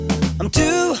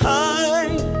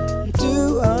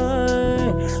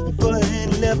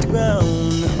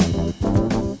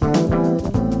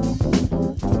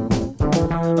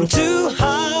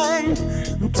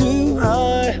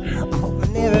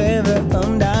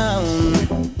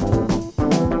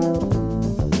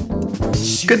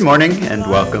Good morning and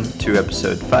welcome to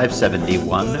episode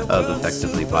 571 of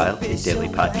Effectively Wild, a daily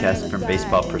podcast from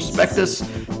Baseball Prospectus,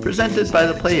 presented by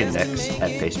the Play Index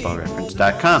at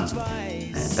baseballreference.com.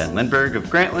 I'm Ben Lindbergh of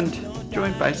Grantland,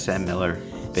 joined by Sam Miller,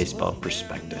 Baseball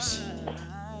Prospectus.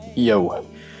 Yo.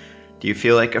 Do you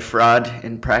feel like a fraud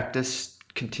in practice,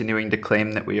 continuing to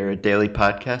claim that we are a daily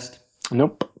podcast?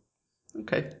 Nope.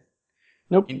 Okay.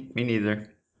 Nope. Me neither.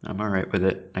 I'm all right with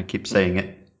it. I keep saying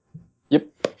it. Yep.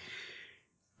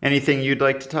 Anything you'd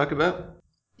like to talk about?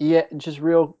 Yeah, just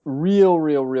real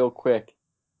quick.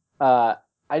 I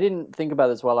didn't think about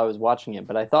this while I was watching it,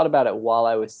 but I thought about it while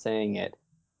I was saying it.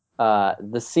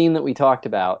 The scene that we talked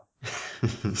about.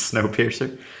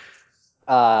 Snowpiercer?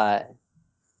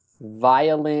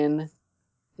 Violin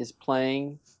is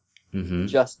playing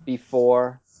just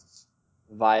before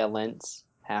violence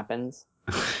happens.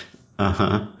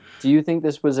 Uh-huh. Do you think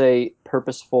this was a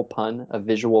purposeful pun, a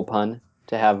visual pun,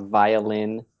 to have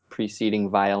violin preceding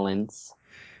violence?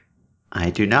 I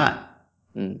do not.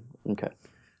 Okay.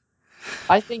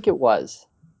 I think it was.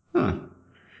 Huh.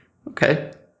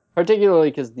 Okay. Particularly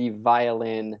because the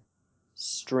violin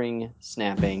string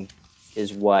snapping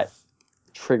is what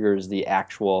triggers the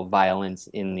actual violence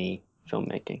in the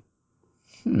filmmaking.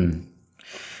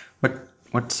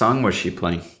 What song was she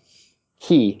playing?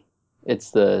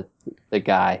 It's the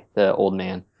guy, the old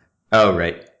man. Oh,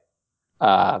 right.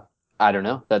 I don't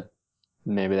know.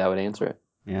 Maybe that would answer it.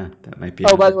 Yeah, that might be.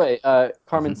 Oh, by the way,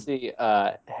 Carmen C.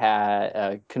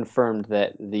 had confirmed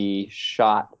that the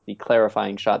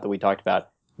clarifying shot that we talked about,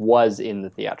 was in the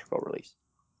theatrical release.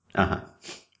 Uh-huh.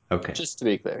 Okay. Just to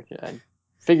be clear, I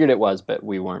figured it was, but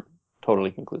we weren't totally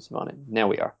conclusive on it. Now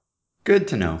we are. Good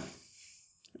to know.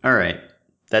 All right.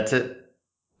 That's it?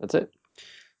 That's it.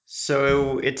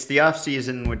 So it's the off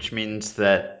season, which means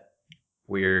that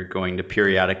we're going to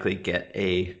periodically get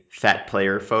a fat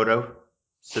player photo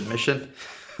submission.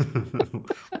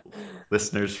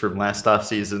 Listeners from last off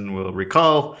season will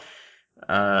recall.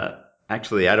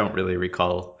 Actually, I don't really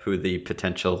recall who the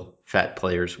potential fat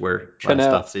players were last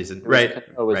off season. Right.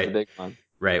 Cano was the big one.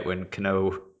 Right. When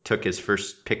Cano took his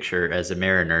first picture as a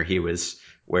Mariner, he was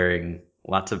wearing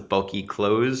lots of bulky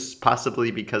clothes,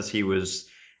 possibly because he was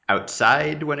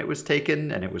outside when it was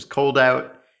taken and it was cold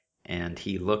out, and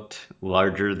he looked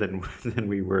larger than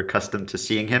we were accustomed to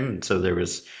seeing him. And so there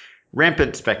was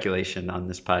rampant speculation on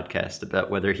this podcast about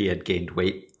whether he had gained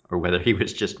weight or whether he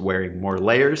was just wearing more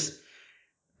layers.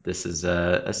 This is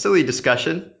a silly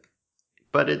discussion,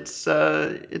 but it's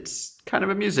kind of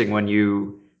amusing when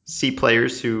you see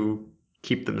players who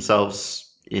keep themselves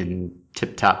in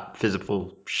tip-top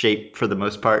physical shape for the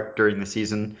most part during the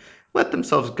season, let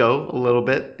themselves go a little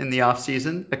bit in the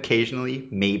off-season, occasionally,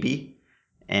 maybe.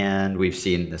 And we've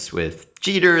seen this with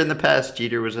Jeter in the past.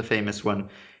 Jeter was a famous one.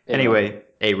 Anyway,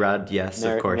 A-Rod, yes,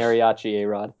 of course. Mariachi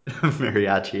A-Rod.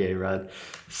 Mariachi A-Rod.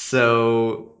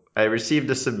 So I received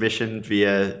a submission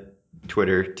via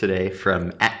Twitter today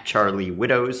from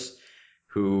 @CharlieWidows,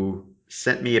 who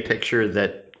sent me a picture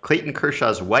that Clayton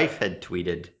Kershaw's wife had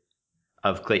tweeted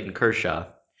of Clayton Kershaw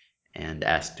and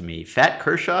asked me, "Fat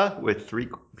Kershaw?" with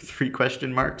three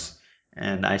question marks.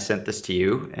 And I sent this to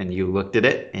you, and you looked at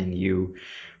it, and you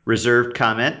reserved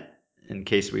comment in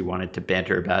case we wanted to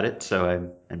banter about it.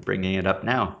 So I'm bringing it up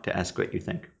now to ask what you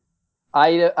think.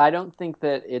 I don't think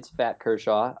that it's Fat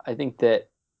Kershaw. I think that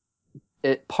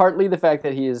partly the fact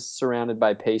that he is surrounded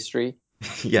by pastry.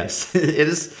 Yes, it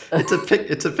is.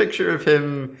 It's a picture of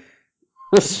him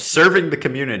serving the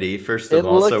community. First of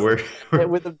all, so we're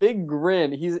with a big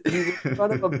grin. He's in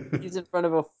front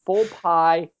of a full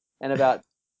pie and about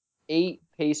 8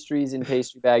 pastries in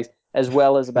pastry bags, as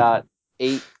well as about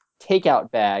 8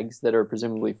 takeout bags that are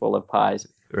presumably full of pies.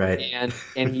 Right.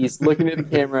 And he's looking at the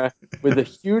camera with a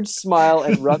huge smile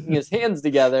and rubbing his hands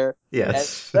together.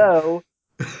 Yes.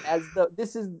 As though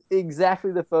this is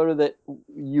exactly the photo that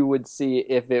you would see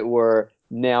if it were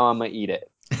 "Now I'm gonna eat it."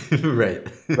 Right.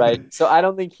 Right. So I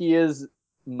don't think he is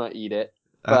gonna eat it,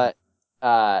 but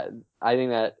I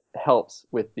think that helps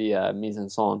with the mise en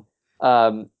scène.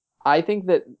 I think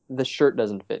that the shirt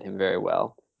doesn't fit him very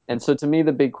well, and so to me,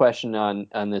 the big question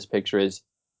on this picture is,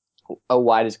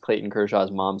 why does Clayton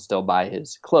Kershaw's mom still buy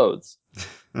his clothes?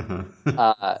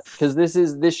 Because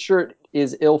this shirt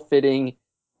is ill-fitting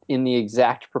in the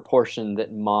exact proportion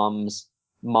that mom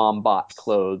bought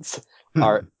clothes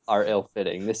are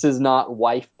ill-fitting. This is not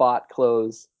wife bought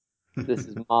clothes. This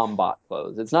is mom bought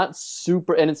clothes. It's not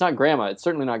super, and it's not grandma. It's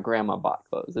certainly not grandma bought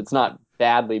clothes. It's not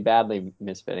badly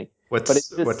misfitting.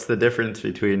 What's the difference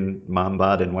between mom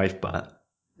bought and wife bought?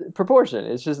 Proportion.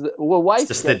 It's just wives.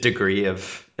 It's just the degree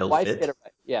of ill wives fit. get it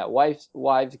right. Yeah,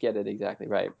 wives get it exactly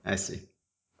right. I see.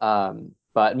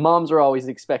 but moms are always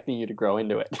expecting you to grow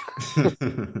into it.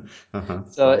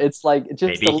 So Well, it's like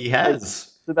just maybe a, he has.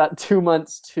 it's about 2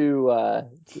 months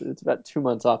it's about 2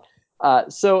 months off.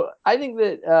 So I think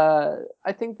that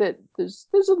there's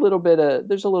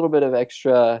a little bit of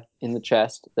extra in the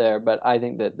chest there, but I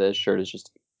think that the shirt is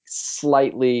just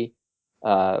slightly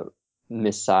uh,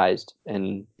 missized,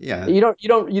 and Yeah. you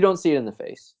don't see it in the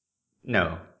face.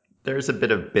 No, there's a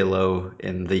bit of billow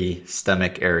in the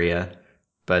stomach area,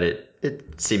 but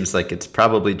it seems like it's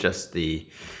probably just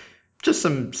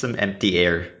some empty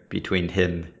air between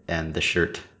him and the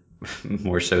shirt,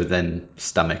 more so than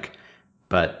stomach.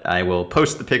 But I will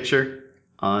post the picture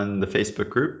on the Facebook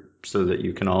group so that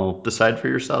you can all decide for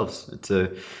yourselves. It's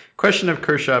a question of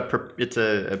Kershaw. It's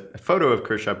a photo of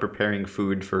Kershaw preparing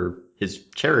food for his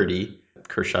charity,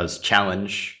 Kershaw's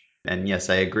Challenge. And yes,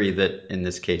 I agree that in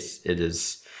this case it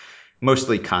is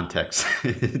mostly context.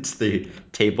 It's the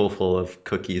table full of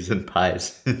cookies and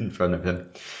pies in front of him.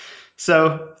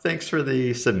 So thanks for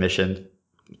the submission.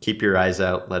 Keep your eyes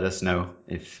out. Let us know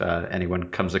if anyone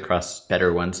comes across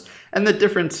better ones. And the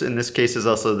difference in this case is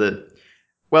also that,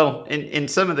 well, in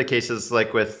some of the cases,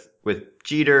 like with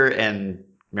Jeter and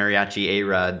Mariachi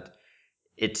A-Rod,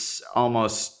 it's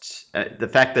almost the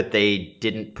fact that they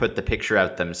didn't put the picture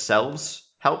out themselves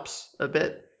helps a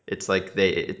bit. It's like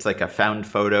a found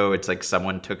photo. It's like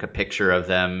someone took a picture of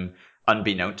them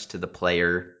unbeknownst to the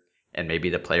player, and maybe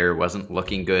the player wasn't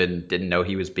looking good and didn't know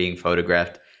he was being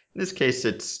photographed. In this case,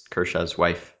 it's Kershaw's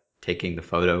wife taking the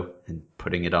photo and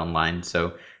putting it online.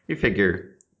 So you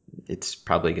figure it's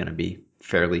probably going to be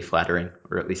fairly flattering,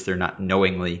 or at least they're not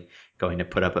knowingly going to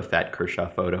put up a fat Kershaw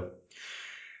photo.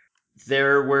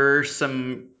 There were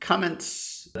some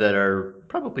comments that are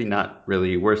probably not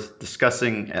really worth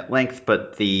discussing at length,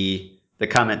 but the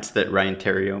comments that Ryan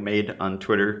Terrio made on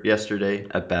Twitter yesterday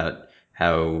about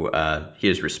how he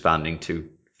is responding to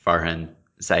Farhan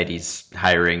Zaidi's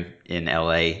hiring in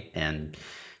LA, and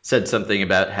said something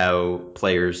about how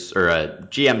players or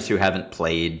GMs who haven't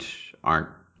played aren't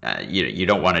you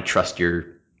don't want to trust your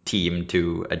team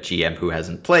to a GM who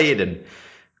hasn't played. And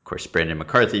of course, Brandon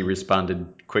McCarthy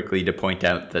responded quickly to point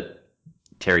out that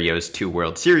Terrio's 2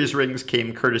 World Series rings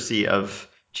came courtesy of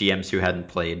GMs who hadn't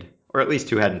played, or at least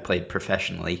who hadn't played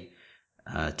professionally.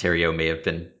 Terrio may have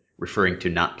been referring to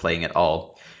not playing at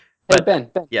all. Hey, But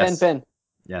Ben, yes,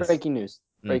 yes. breaking news,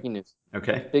 Mm, breaking news,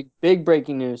 okay. big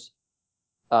breaking news.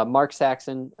 Mark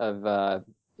Saxon of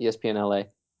ESPN LA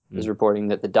is Mm, reporting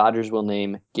that the Dodgers will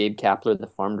name Gabe Kapler the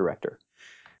farm director.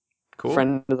 cool.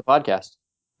 Friend of the podcast.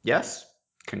 Yes. Yeah,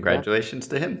 Congratulations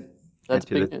to him that's and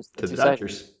to big the news. to That's the exciting.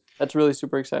 Dodgers. That's really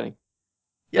super exciting.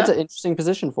 That's Yeah. an interesting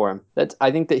position for him. That's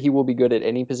I think that he will be good at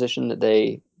any position that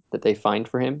they find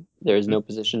for him. There is no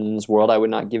position in this world I would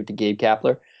not give to Gabe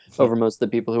Kapler over most of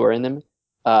the people who are in them.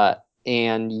 Uh,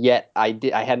 and yet I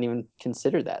hadn't even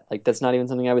considered that. Like that's not even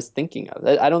something I was thinking of.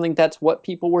 I don't think that's what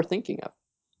people were thinking of.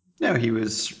 No, he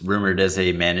was rumored as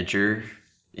a manager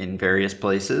in various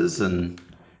places, and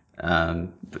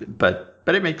but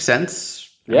it makes sense.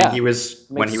 I mean, Yeah, he was it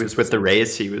when makes he was super with the sense.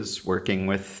 Rays, he was working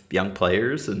with young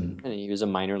players, and And he was a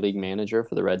minor league manager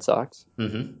for the Red Sox.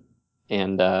 mhm.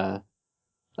 And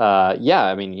yeah,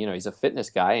 I mean, he's a fitness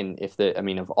guy, and I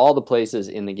mean, of all the places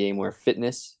in the game where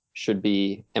fitness should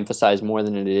be emphasized more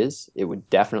than it is, it would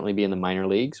definitely be in the minor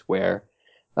leagues where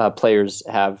players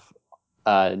have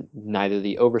neither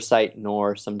the oversight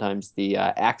nor sometimes the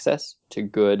access to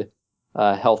good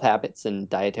health habits and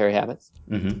dietary habits.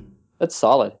 Mhm. That's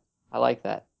solid. I like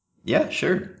that. Yeah,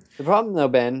 sure. The problem, though,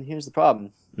 Ben, here's the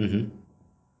problem. Mhm.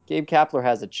 Gabe Kapler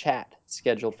has a chat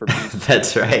scheduled for Beach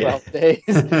That's in right. 12 days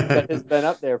that has been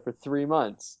up there for 3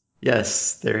 months.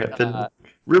 Yes, there have Uh, been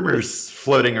rumors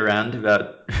floating around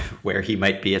about where he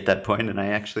might be at that point, and I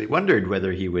actually wondered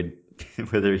whether he would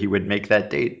whether he would make that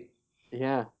date.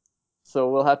 yeah, so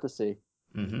we'll have to see.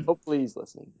 Mhm. Hopefully he's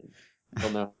listening.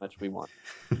 He'll know how much we want.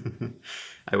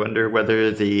 I wonder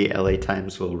whether the LA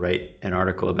Times will write an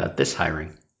article about this hiring.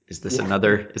 Yeah. Is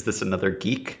this another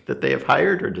geek that they have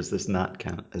hired, or does this not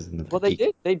count as another Well, they geek?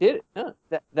 did. They did. Yeah.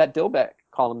 That Dillbeck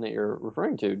column that you're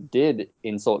referring to did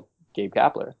insult Gabe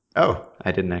Kapler. Oh,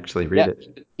 I didn't actually read Yeah,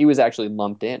 it. he was actually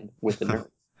lumped in with the nerds.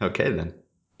 Okay, then.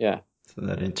 Yeah, So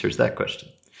that answers that question.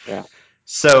 yeah.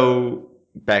 So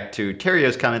back to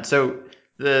Terrio's comment. So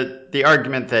the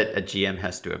argument that a GM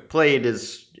has to have played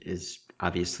is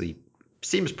obviously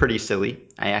seems pretty silly.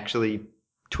 I actually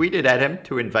tweeted at him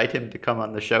to invite him to come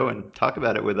on the show and talk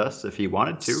about it with us if he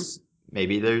wanted to.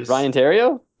 Maybe there's Ryan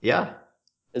Terrio? yeah.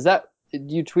 Is that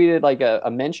you tweeted like a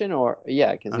mention or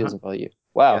yeah? Because he Uh-huh. doesn't follow you. Yeah.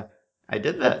 Wow, I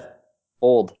did that's that.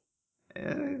 old.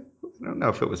 Uh, I don't know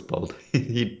if it was bold.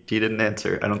 He didn't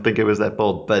answer. I don't think it was that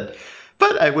bold, but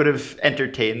I would have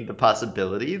entertained the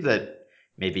possibility that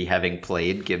maybe having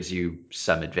played gives you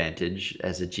some advantage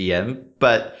as a GM.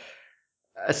 But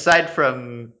aside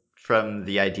from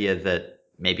the idea that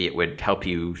maybe it would help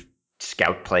you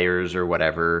scout players or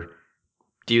whatever,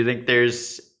 do you think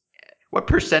there's what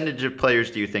percentage of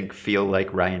players do you think feel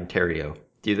like Ryan Terrio?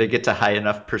 Do you think it's a high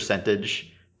enough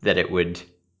percentage that it would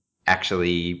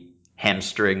actually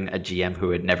hamstring a GM who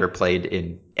had never played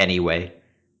in any way?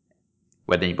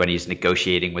 When he's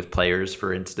negotiating with players,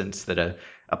 for instance, that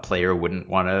a player wouldn't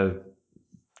want to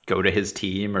go to his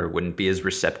team or wouldn't be as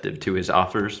receptive to his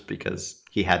offers because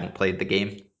he hadn't played the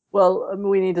game? Well, I mean,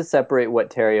 we need to separate what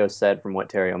Terrio said from what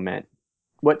Terrio meant.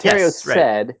 What Terrio Yes, right.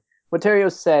 said, what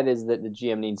Terrio said is that the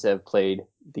GM needs to have played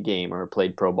the game or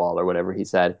played pro ball or whatever he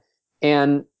said.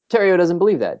 And Terrio doesn't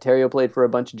believe that. Terrio played for a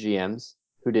bunch of GMs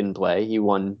who didn't play. He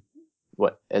won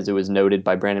what, as it was noted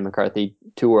by Brandon McCarthy,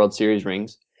 2 World Series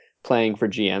rings playing for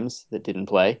GMs that didn't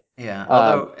play. Yeah, Um,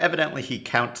 although evidently he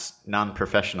counts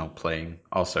non-professional playing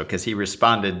also because he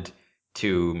responded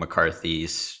to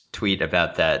McCarthy's tweet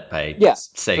about that by yeah, so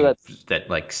saying that's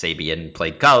that like Sabian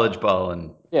played college ball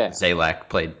and yeah. Zalak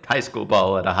played high school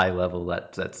ball at a high level.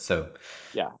 That's so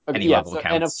Yeah. Okay, any yeah. level So, and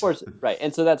of counts. course, right.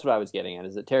 And so that's what I was getting at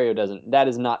is that Terrio doesn't. That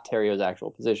is not Terrio's actual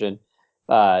position.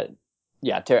 Uh,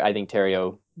 yeah. I think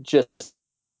Terrio just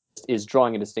is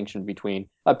drawing a distinction between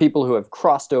people who have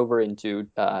crossed over into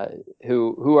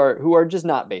who are just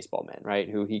not baseball men, right?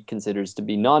 Who he considers to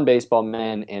be non-baseball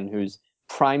men, and whose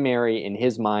primary, in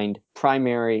his mind,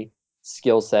 primary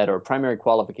skill set or primary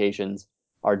qualifications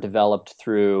are developed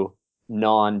through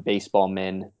non-baseball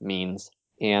men means.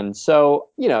 And so,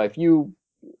 I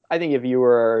think if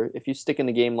you stick in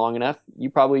the game long enough, you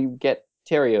probably get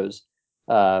Terrio's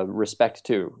respect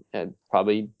too, and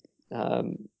probably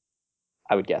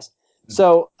I would guess.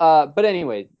 So, but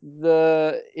anyway,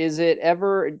 the is it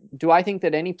ever? Do I think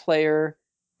that any player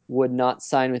would not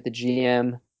sign with the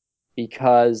GM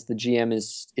because the GM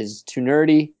is too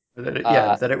nerdy? Yeah,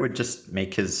 Uh, that it would just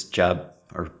make his job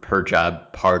or her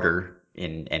job harder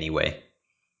in any way.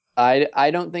 I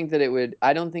don't think that it would.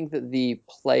 I don't think that the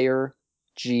player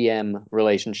GM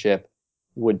relationship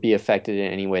would be affected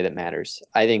in any way that matters.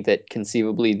 I think that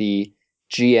conceivably the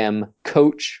GM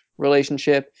coach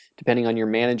relationship, depending on your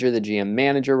manager, the GM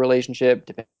manager relationship,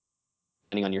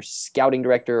 depending on your scouting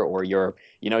director or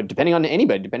depending on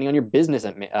anybody, depending on your business,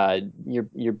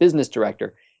 your business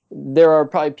director, there are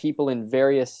probably people in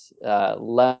various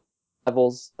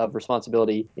levels of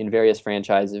responsibility in various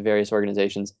franchises, various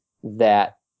organizations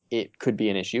that it could be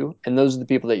an issue, and those are the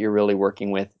people that you're really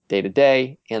working with day to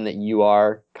day, and that you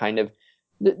are kind of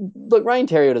look. Ryan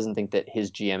Terrio doesn't think that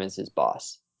his GM is his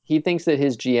boss. He thinks that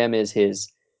his GM is his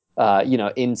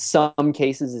in some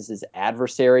cases is his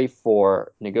adversary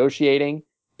for negotiating,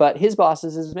 but his boss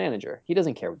is his manager. He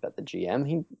doesn't care about the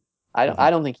GM. I Hmm.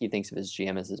 don't think he thinks of his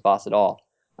GM as his boss at all.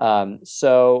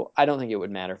 So I don't think it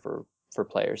would matter for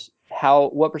players.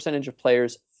 What percentage of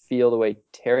players feel the way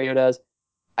Terrio does?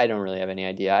 I don't really have any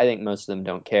idea. I think most of them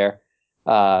don't care.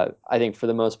 I think for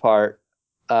the most part,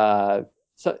 uh,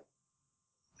 so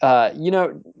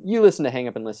you listened to Hang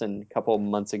Up and Listen a couple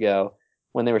months ago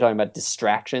when they were talking about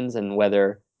distractions and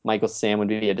whether Michael Sam would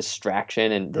be a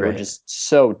distraction, and they were Right. just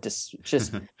so just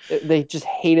they just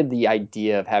hated the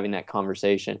idea of having that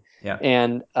conversation, Yeah.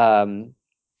 and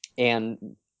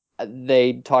and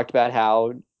they talked about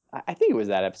how I think it was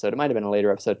that episode, it might have been a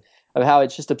later episode, of how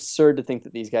it's just absurd to think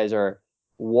that these guys are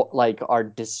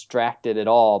distracted at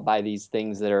all by these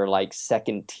things that are like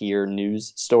second tier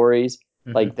news stories.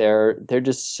 Like Hmm. they're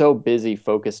just so busy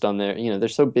focused on they're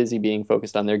so busy being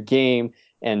focused on their game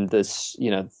and this,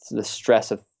 the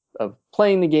stress of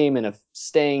playing the game and of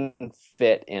staying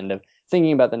fit and of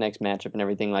thinking about the next matchup and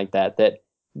everything like that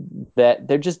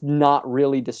they're just not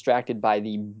really distracted by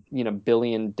the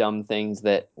billion dumb things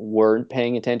that weren't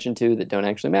paying attention to that don't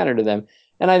actually matter to them.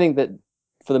 And I think that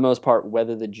for the most part,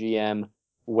 whether the GM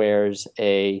wears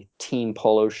a team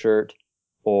polo shirt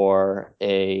or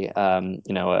a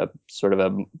sort of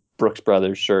a Brooks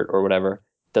Brothers shirt or whatever,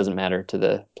 doesn't matter to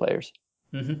the players.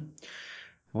 Hmm.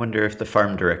 I wonder if the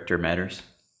farm director matters.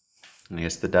 I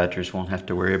guess the Dodgers won't have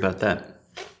to worry about that.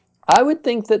 I would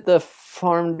think that the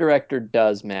farm director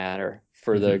does matter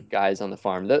for the Hmm. guys on the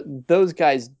farm. Those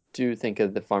guys do think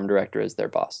of the farm director as their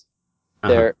boss.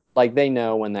 Uh-huh. They're like they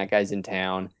know when that guy's in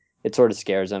town. It sort of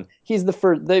scares them. He's the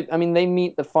first. They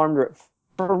meet the farm director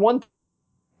for one.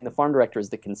 The farm director is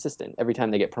the consistent. Every time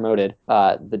they get promoted,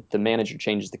 the manager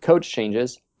changes, the coach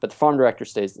changes, but the farm director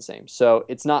stays the same. So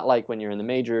it's not like when you're in the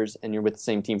majors and you're with the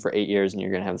same team for 8 years and you're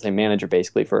going to have the same manager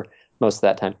basically for most of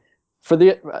that time. For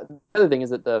the other thing is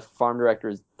that the farm director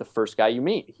is the first guy you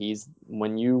meet. He's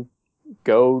when you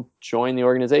go join the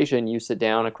organization, you sit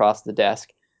down across the desk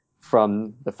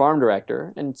from the farm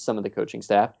director and some of the coaching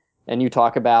staff, and you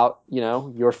talk about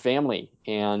your family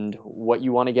and what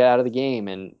you want to get out of the game,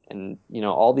 and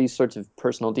all these sorts of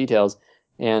personal details.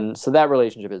 And so that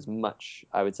relationship is much,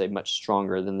 I would say, much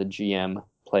stronger than the GM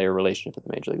player relationship at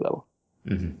the major league level.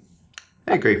 Mm-hmm.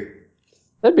 I agree.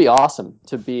 That'd be awesome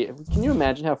to be. Can you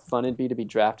imagine how fun it'd be to be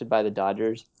drafted by the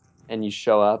Dodgers and you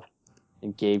show up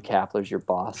and Gabe Kapler's your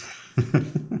boss?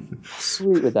 How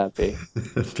sweet would that be?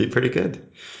 That'd be pretty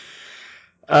good.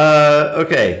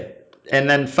 Okay. And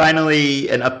then finally,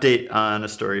 an update on a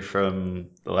story from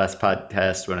the last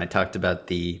podcast when I talked about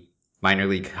the minor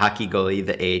league hockey goalie,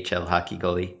 the AHL hockey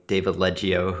goalie, David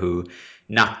Leggio, who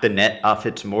knocked the net off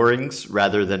its moorings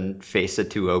rather than face a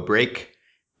 2-0 break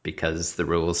because the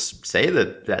rules say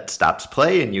that that stops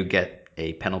play and you get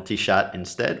a penalty shot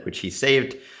instead, which he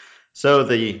saved. So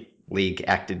the league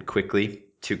acted quickly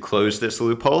to close this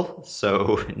loophole.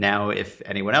 So now if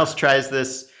anyone else tries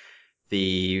this,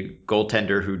 the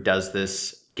goaltender who does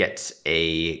this gets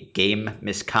a game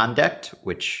misconduct,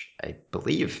 which I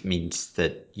believe means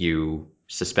that you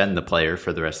suspend the player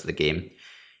for the rest of the game.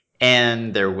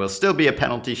 And there will still be a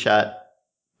penalty shot,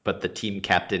 but the team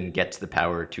captain gets the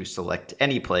power to select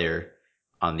any player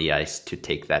on the ice to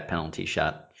take that penalty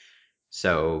shot.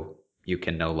 So you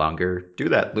can no longer do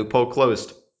that. Loophole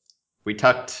closed. We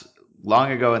talked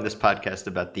long ago in this podcast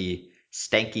about the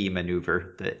Stanky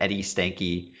maneuver, the Eddie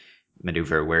Stanky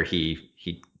maneuver, where he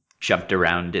jumped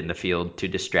around in the field to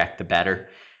distract the batter,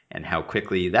 and how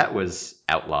quickly that was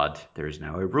outlawed. There is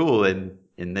now a rule in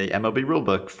the MLB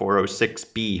rulebook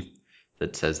 406B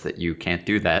that says that you can't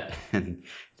do that, and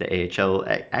the AHL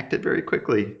acted very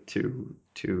quickly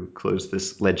to close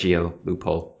this Leggio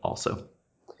loophole also.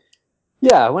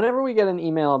 Yeah, whenever we get an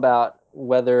email about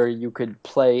whether you could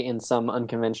play in some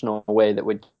unconventional way that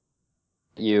would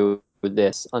give you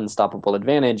this unstoppable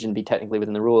advantage and be technically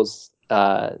within the rules,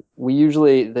 we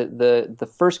usually the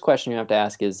first question you have to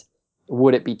ask is,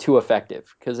 would it be too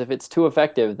effective? Because if it's too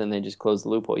effective, then they just close the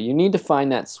loophole. You need to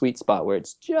find that sweet spot where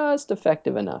it's just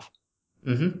effective enough.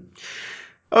 Mm-hmm.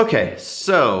 Okay,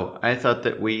 so I thought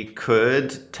that we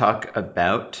could talk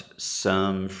about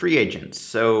some free agents.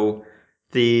 So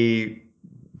the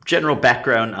general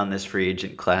background on this free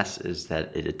agent class is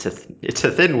that it's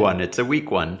a thin one, it's a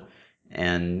weak one.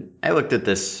 And I looked at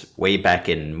this way back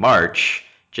in March,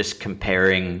 just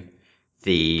comparing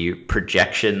the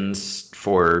projections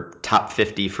for top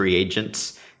 50 free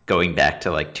agents going back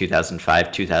to like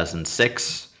 2005,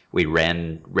 2006. We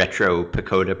ran retro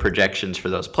PECOTA projections for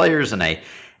those players, and I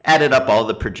added up all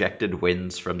the projected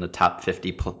wins from the top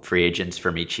 50 free agents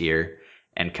from each year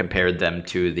and compared them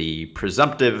to the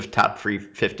presumptive top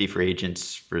 50 free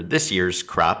agents for this year's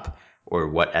crop, or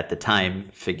what at the time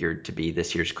figured to be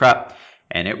this year's crop,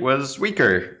 and it was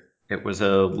weaker. It was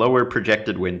a lower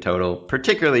projected win total,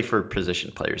 particularly for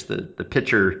position players. The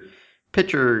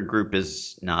pitcher group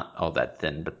is not all that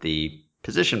thin, but the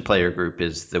position player group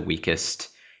is the weakest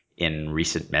in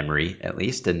recent memory, at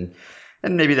least, and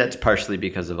maybe that's partially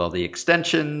because of all the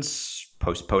extensions,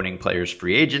 postponing players'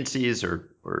 free agencies, or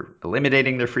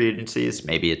eliminating their free agencies.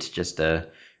 Maybe it's just a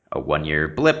 1-year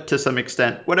blip to some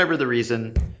extent. Whatever the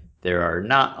reason, there are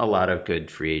not a lot of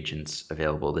good free agents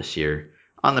available this year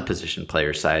on the position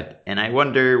player side. And I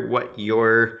wonder what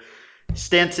your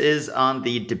stance is on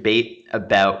the debate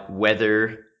about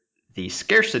whether the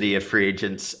scarcity of free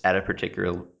agents at a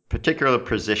particular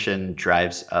position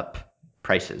drives up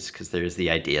prices, because there's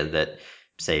the idea that,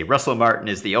 say, Russell Martin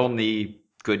is the only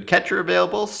good catcher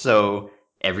available, so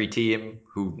every team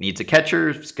who needs a catcher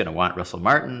is going to want Russell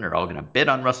Martin, or all going to bid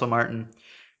on Russell Martin.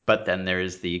 But then there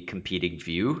is the competing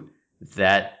view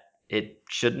that it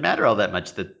shouldn't matter all that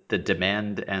much, that the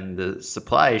demand and the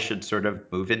supply should sort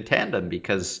of move in tandem,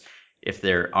 because if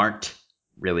there aren't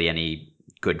really any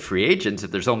good free agents,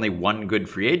 if there's only one good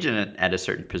free agent at a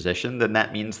certain position, then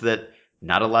that means that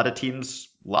not a lot of teams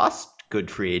lost good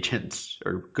free agents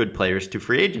or good players to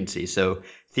free agency. So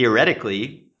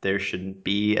theoretically, there shouldn't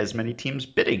be as many teams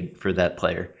bidding for that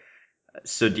player.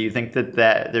 So do you think that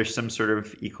there's some sort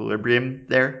of equilibrium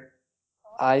there?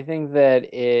 I think that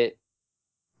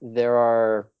there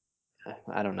are,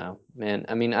 I don't know, man.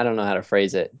 I mean, I don't know how to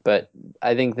phrase it, but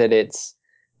I think that it's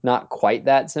not quite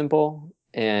that simple,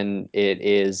 and it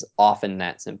is often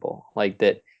that simple. Like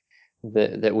that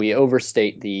we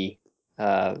overstate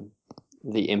uh,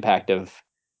 the impact of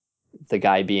the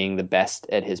guy being the best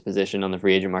at his position on the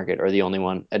free agent market or the only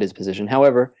one at his position.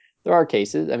 However, there are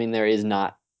cases. I mean, there is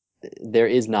not there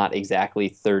is not exactly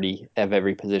 30 of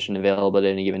every position available at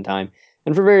any given time.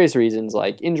 And for various reasons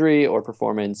like injury or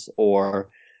performance or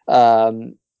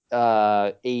um,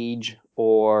 age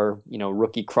or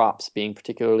rookie crops being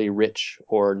particularly rich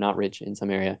or not rich in some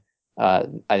area, I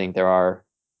think there are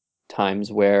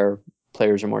times where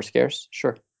players are more scarce.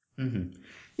 Sure. Hmm.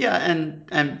 Yeah,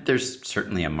 and there's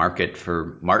certainly a market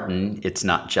for Martin. It's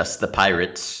not just the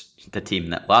Pirates, the team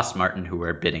that lost Martin, who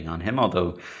are bidding on him,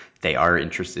 although they are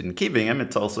interested in keeping him.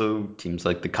 It's also teams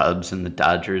like the Cubs and the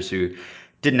Dodgers who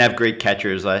didn't have great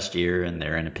catchers last year, and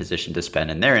they're in a position to spend,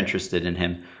 and they're interested in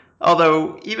him.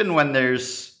 Although, even when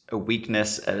there's a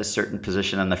weakness at a certain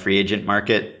position on the free agent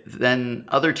market, then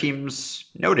other teams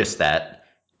notice that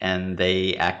and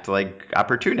they act like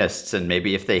opportunists. And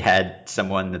maybe if they had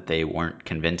someone that they weren't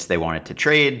convinced they wanted to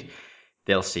trade,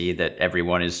 they'll see that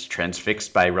everyone is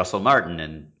transfixed by Russell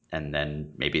Martin, and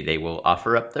then maybe they will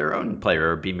offer up their own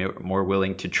player or be more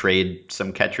willing to trade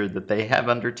some catcher that they have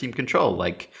under team control,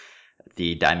 like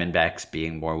the Diamondbacks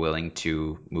being more willing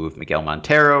to move Miguel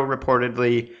Montero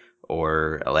reportedly,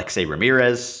 or Alexei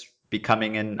Ramirez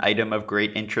becoming an item of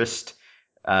great interest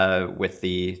with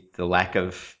the lack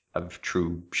of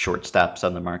true shortstops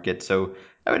on the market. So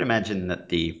I would imagine that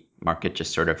the market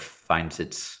just sort of finds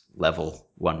its level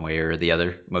one way or the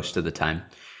other most of the time.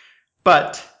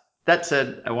 But that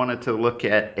said, I wanted to look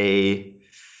at a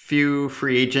few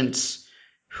free agents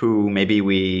who maybe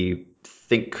we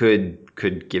think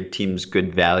could give teams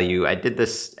good value. I did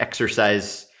this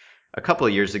exercise a couple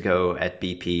of years ago at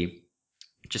BP,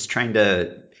 just trying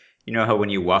to, how when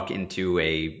you walk into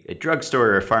a drugstore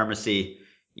or a pharmacy,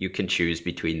 you can choose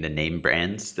between the name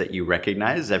brands that you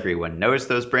recognize, everyone knows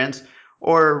those brands,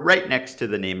 or right next to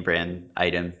the name brand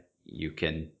item, you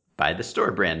can buy the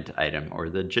store brand item or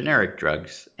the generic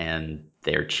drugs, and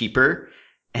they're cheaper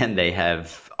and they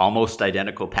have almost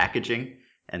identical packaging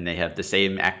and they have the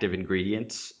same active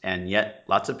ingredients, and yet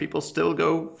lots of people still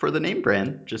go for the name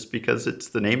brand just because it's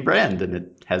the name brand and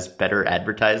it has better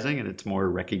advertising and it's more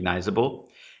recognizable,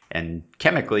 and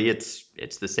chemically it's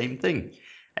the same thing.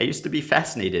 I used to be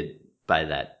fascinated by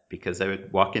that because I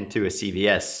would walk into a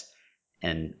CVS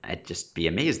and I'd just be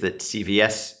amazed that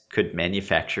CVS could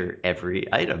manufacture every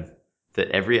item,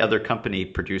 that every other company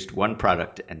produced one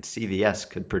product and CVS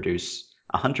could produce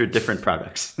 100 different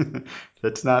products.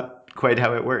 That's not quite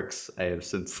how it works. I have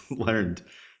since learned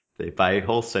they buy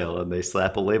wholesale and they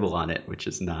slap a label on it, which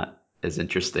is not as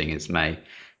interesting as my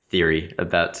theory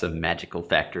about some magical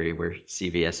factory where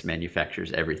CVS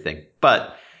manufactures everything.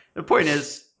 But the point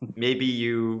is, maybe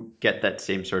you get that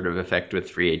same sort of effect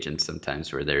with free agents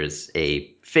sometimes, where there's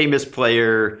a famous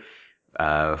player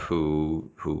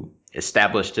who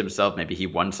established himself. Maybe he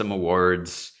won some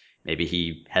awards. Maybe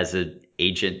he has an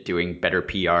agent doing better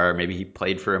PR. Maybe he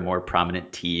played for a more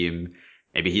prominent team.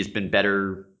 Maybe he's been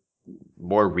better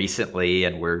more recently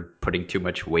and we're putting too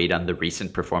much weight on the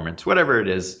recent performance. Whatever it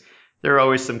is, there are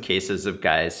always some cases of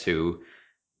guys who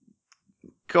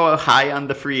go high on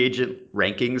the free agent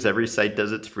rankings. Every site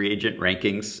does its free agent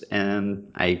rankings,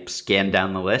 and I scan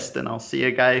down the list and I'll see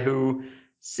a guy who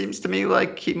seems to me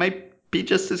like he might be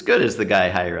just as good as the guy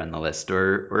higher on the list,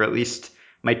 or at least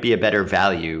might be a better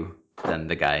value than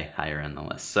the guy higher on the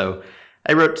list. So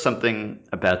I wrote something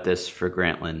about this for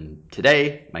Grantland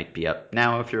today. Might be up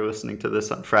now if you're listening to this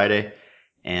on Friday.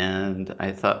 And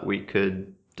I thought we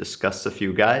could discuss a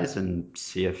few guys and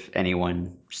see if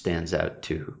anyone stands out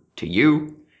to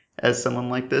you as someone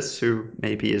like this who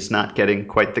maybe is not getting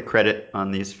quite the credit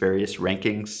on these various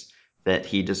rankings that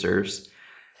he deserves.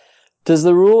 Does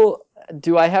the rule,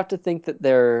 do I have to think that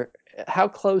they're, how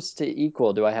close to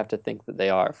equal do I have to think that they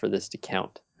are for this to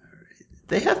count?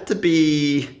 They have to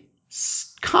be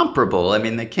comparable. I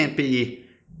mean, they can't be.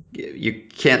 You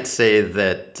can't say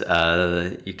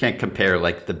that you can't compare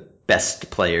like the best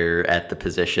player at the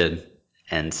position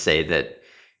and say that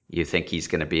you think he's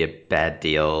going to be a bad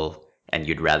deal, and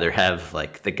you'd rather have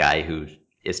like the guy who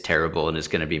is terrible and is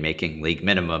going to be making league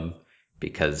minimum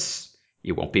because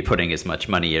you won't be putting as much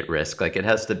money at risk. Like it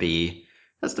has to be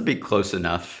close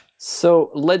enough.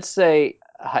 So let's say,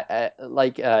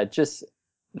 just,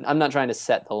 I'm not trying to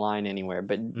set the line anywhere,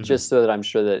 but just Hmm. so that I'm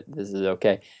sure that this is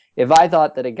okay. If I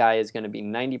thought that a guy is going to be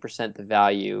 90% the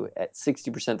value at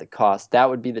 60% the cost, that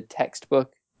would be the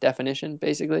textbook definition,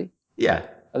 basically, Yeah.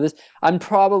 of this. I'm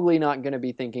probably not going to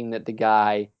be thinking that the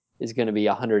guy is going to be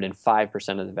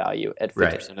 105% of the value at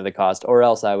Right. 50% of the cost, or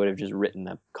else I would have just written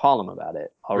a column about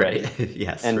it Right. already.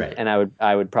 Yes. And Right. and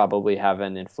I would probably have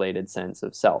an inflated sense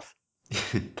of self.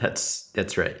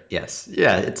 That's right. Yes.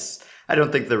 Yeah, it's I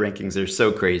don't think the rankings are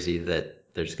so crazy that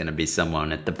there's going to be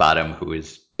someone at the bottom who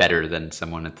is better than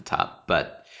someone at the top,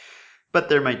 but but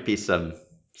there might be some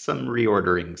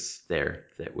reorderings there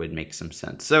that would make some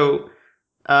sense. So,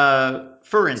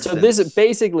 for So this is instance,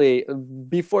 basically,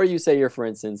 before you say your for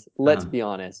instance, let's uh-huh, be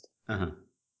honest. uh-huh.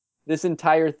 This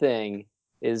entire thing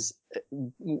is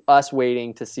us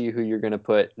waiting to see who you're going to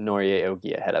put Norie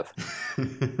Aoki ahead of,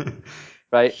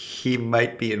 right? He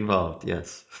might be involved,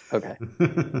 yes. Okay.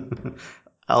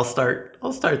 I'll start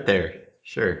there.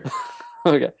 Sure.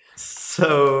 Okay.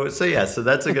 So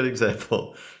that's a good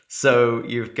example. So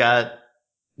you've got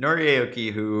Nori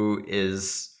Aoki, who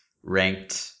is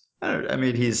ranked. I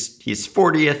mean, he's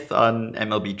 40th on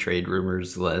MLB Trade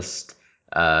Rumors list.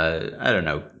 I don't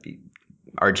know.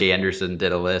 R.J. Anderson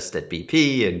did a list at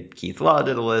BP, and Keith Law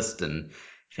did a list, and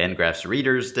Fangraphs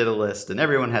readers did a list, and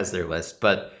everyone has their list.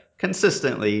 But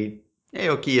consistently,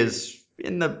 Aoki is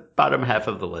in the bottom half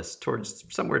of the list, towards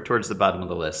somewhere towards the bottom of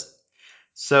the list.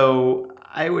 So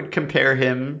I would compare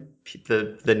him,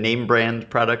 the name brand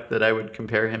product that I would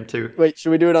compare him to. Wait,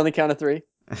 should we do it on the count of three?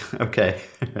 Okay,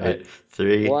 all All right. right,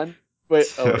 three, One.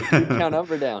 Wait. Oh, two. wait. Do you count up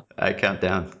or down? I count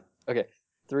down. Okay.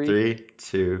 Three, 3,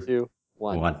 2, two,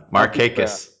 one. 1. Melky Cabrera.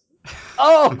 Markakis.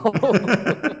 Oh.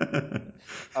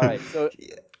 All right.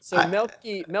 So I,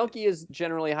 Melky is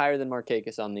generally higher than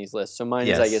Markakis on these lists. So mine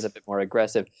is, I guess, a yes. bit more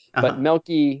aggressive. But Uh-huh.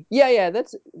 Melky, yeah,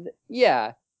 that's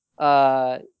yeah.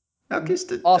 Uh,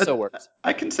 Melky's. Also works.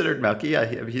 I considered Melky.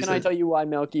 He's Can I a tell you why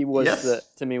Melky was the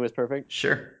yes. to me was perfect?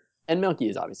 Sure. And Melky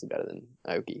is obviously better than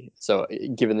Aoki. So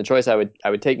given the choice, I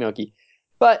would take Melky.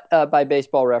 But by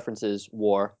baseball references,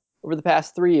 WAR over the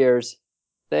past 3 years,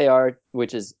 they are,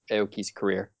 which is Aoki's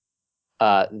career,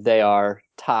 they are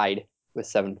tied with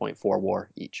 7.4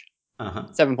 WAR each. Uh-huh.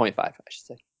 7.5, I should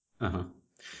say. Uh-huh.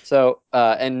 So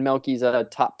and Melky's a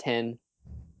top 10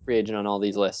 free agent on all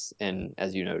these lists, and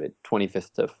as you noted,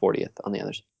 25th to 40th on the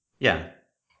others. Yeah.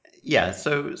 Yeah,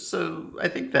 so I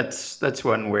think that's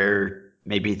one where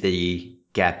maybe the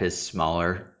gap is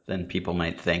smaller than people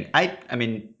might think. I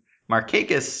mean,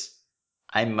 Markakis,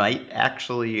 I might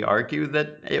actually argue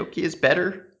that Aoki is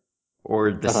better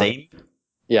or the Uh-huh. same.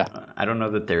 Yeah. I don't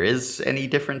know that there is any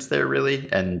difference there really.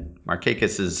 And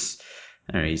Markakis is,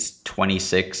 I don't know, he's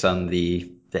 26 on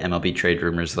the MLB trade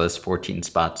rumors list, 14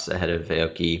 spots ahead of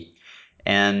Aoki,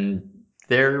 and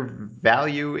their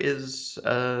value is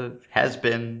has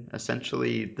been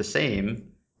essentially the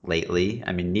same lately.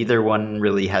 I mean, neither one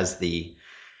really has the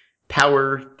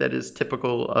power that is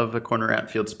typical of a corner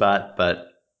outfield spot, but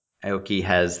Aoki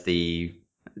has the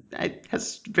it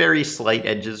has very slight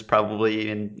edges probably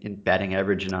in batting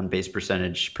average and on base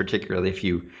percentage, particularly if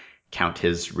you count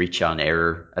his reach on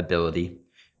error ability,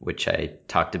 which I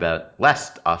talked about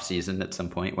last offseason at some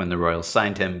point when the Royals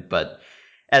signed him. But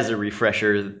as a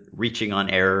refresher, reaching on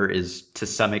error is to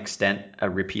some extent a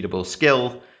repeatable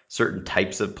skill. Certain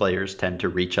types of players tend to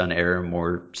reach on error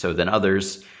more so than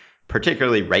others,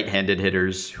 particularly right handed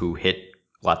hitters who hit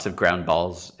lots of ground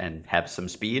balls and have some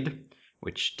speed,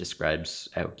 which describes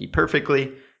Aoki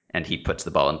perfectly. And he puts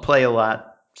the ball in play a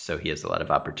lot, so he has a lot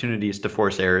of opportunities to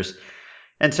force errors.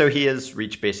 And so he has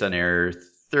reached base on error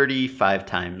 35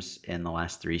 times in the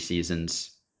last 3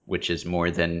 seasons, which is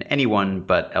more than anyone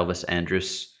but Elvis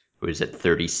Andrus, who is at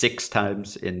 36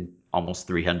 times in almost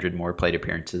 300 more plate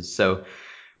appearances. So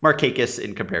Markakis,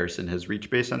 in comparison, has reached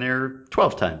base on error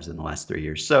 12 times in the last 3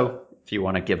 years. So if you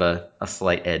want to give a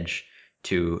slight edge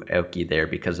to Aoki there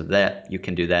because of that, you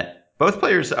can do that. Both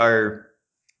players are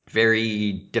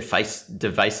very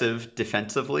divisive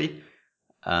defensively.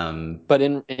 But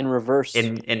in reverse.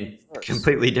 In Reverse.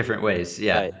 completely different ways.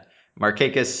 Yeah, Right.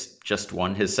 Markakis just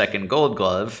won his second Gold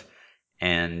Glove,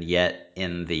 and yet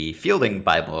in the Fielding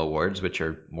Bible Awards, which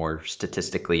are more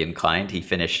statistically inclined, he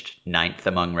finished ninth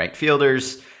among right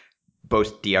fielders.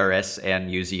 Both DRS and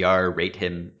UZR rate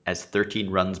him as 13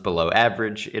 runs below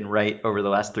average in right over the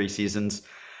last 3 seasons.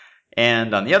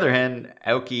 And on the other hand,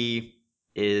 Aoki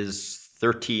is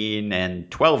 13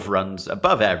 and 12 runs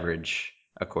above average,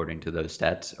 according to those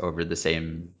stats, over the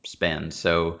same span.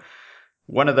 So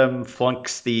one of them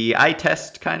flunks the eye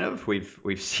test, kind of.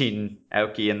 We've seen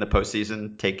Aoki in the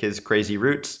postseason take his crazy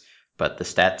routes, but the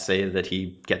stats say that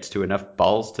he gets to enough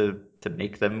balls to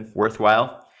make them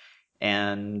worthwhile.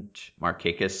 And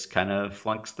Markakis kind of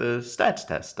flunks the stats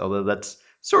test, although that's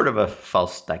sort of a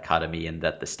false dichotomy in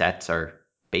that the stats are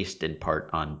based in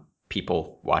part on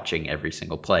people watching every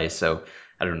single play. So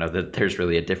I don't know that there's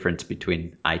really a difference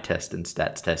between eye test and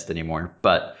stats test anymore.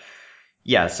 But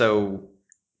yeah, so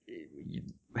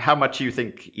how much you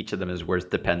think each of them is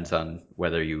worth depends on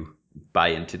whether you buy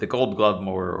into the Gold Glove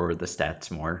more or the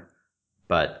stats more.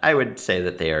 But I would say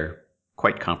that they are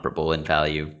quite comparable in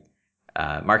value.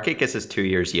 Markakis is 2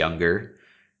 years younger,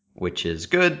 which is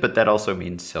good, but that also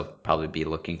means he'll probably be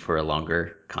looking for a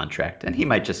longer contract, and he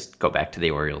might just go back to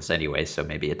the Orioles anyway, so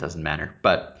maybe it doesn't matter.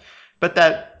 But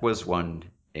that was one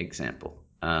example.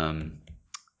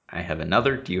 I have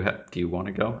another. Do you want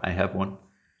to go? I have one.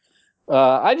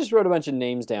 I just wrote a bunch of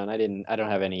names down. I don't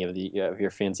have any of your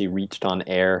fancy reached on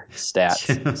air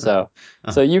stats. So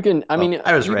Oh, you can. I well, mean,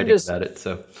 I was you can writing just. about it,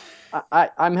 so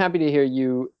I'm happy to hear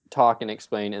you talk and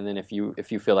explain, and then if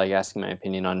you feel like asking my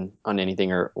opinion on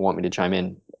anything or want me to chime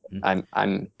in,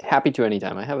 I'm happy to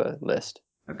anytime. I have a list.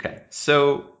 okay.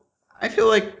 So I feel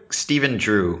like Stephen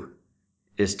Drew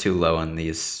is too low on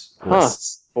these Huh,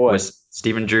 lists. boy. Was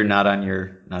Stephen Drew not on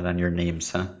your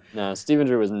names, huh? No, Steven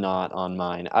Drew was not on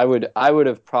mine. I would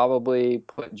have probably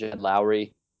put Jed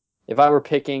Lowry if I were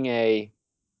picking a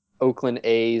Oakland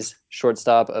A's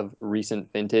shortstop of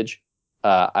recent vintage.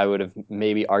 I would have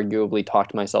maybe arguably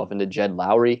talked myself into Jed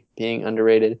Lowry being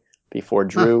underrated before Huh.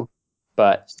 Drew,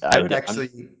 but I would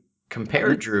actually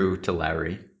compare I'm Drew to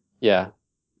Lowry yeah.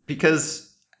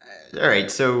 because, all right,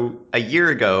 so a year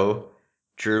ago,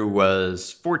 Drew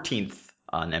was 14th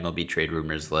on MLB Trade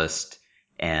Rumors list,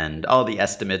 and all the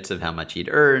estimates of how much he'd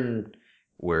earn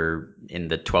were in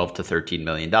the 12 to 13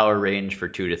 million dollar range for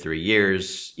 2 to 3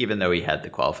 years, even though he had the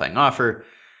qualifying offer.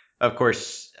 Of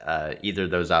course, either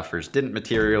those offers didn't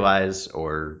materialize,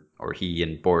 or he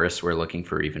and Boris were looking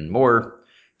for even more.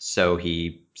 So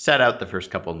he sat out the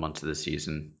first couple of months of the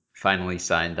season, finally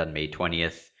signed on May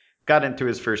 20th, got into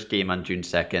his first game on June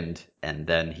 2nd, and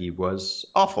then he was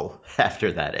awful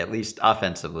after that, at least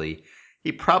offensively.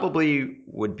 He probably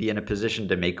would be in a position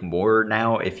to make more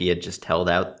now if he had just held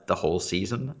out the whole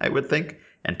season, I would think,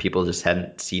 and people just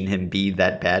hadn't seen him be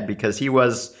that bad because he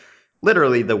was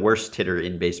literally the worst hitter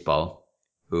in baseball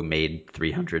who made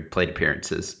 300 plate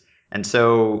appearances. And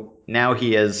so now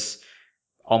he has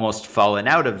almost fallen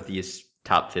out of these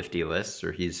top 50 lists,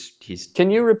 or he's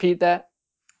Can you repeat that?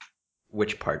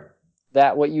 which part?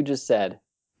 That what you just said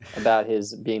about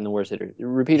his being the worst hitter.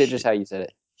 Repeat it just how you said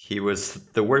it. He was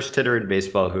the worst hitter in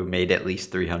baseball who made at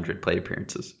least 300 plate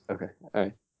appearances. Okay. All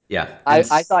right. Yeah, and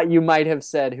I thought you might have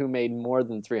said who made more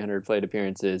than 300 plate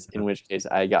appearances, in which case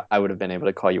I would have been able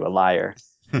to call you a liar.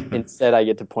 Instead, I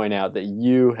get to point out that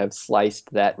you have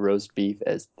sliced that roast beef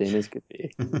as thin as could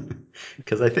be.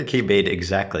 because I think he made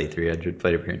exactly 300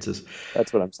 plate appearances.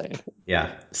 That's what I'm saying.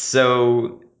 Yeah.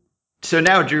 So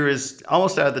now Drew is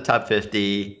almost out of the top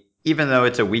 50, even though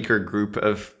it's a weaker group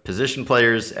of position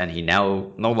players, and he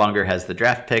now no longer has the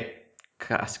draft pick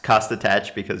cost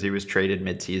attached because he was traded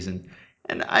midseason.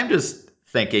 And I'm just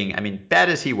thinking, I mean, bad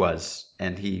as he was,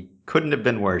 and he couldn't have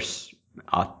been worse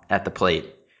at the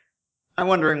plate. I'm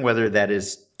wondering whether that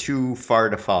is too far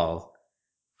to fall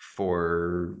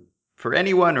for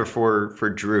anyone, or for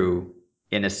Drew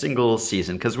in a single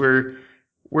season, because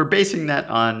we're basing that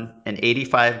on an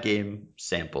 85 game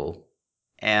sample.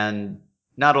 And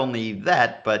not only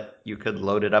that, but you could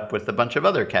load it up with a bunch of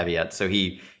other caveats. So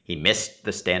he missed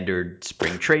the standard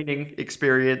spring training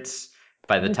experience.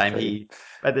 By the time Trade.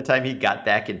 he got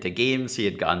back into games, he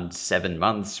had gone 7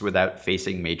 months without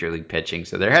facing major league pitching.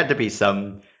 So there had to be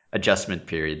some adjustment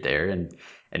period there. And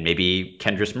maybe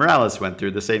Kendrys Morales went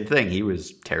through the same thing. He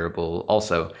was terrible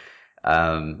also.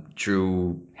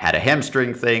 Drew had a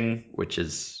hamstring thing, which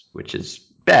is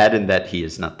bad in that he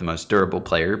is not the most durable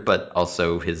player, but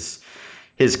also his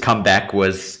comeback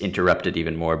was interrupted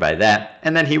even more by that.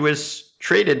 And then he was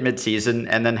traded midseason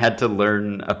and then had to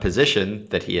learn a position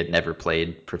that he had never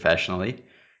played professionally.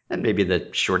 And maybe the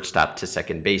shortstop to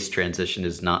second base transition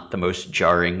is not the most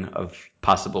jarring of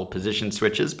possible position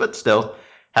switches, but still,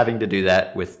 having to do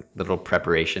that with little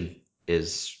preparation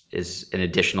is an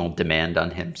additional demand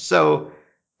on him. So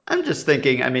I'm just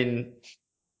thinking, I mean,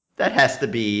 that has to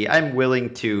be, I'm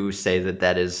willing to say that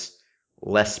that is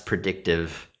less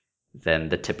predictive than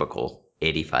the typical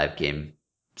 85 game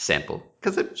sample,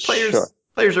 because Sure.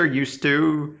 players are used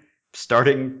to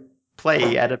starting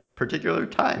play at a particular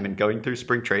time and going through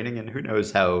spring training, and who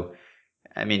knows how.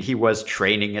 I mean, he was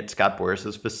training at Scott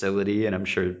Boris's facility, and I'm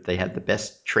sure they had the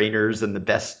best trainers and the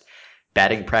best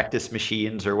batting practice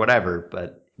machines or whatever,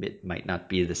 but it might not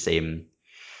be the same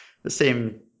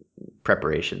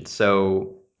preparation.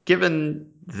 So,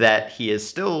 given that he is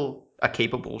still a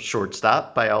capable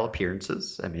shortstop by all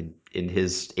appearances, I mean, in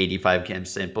his 85 game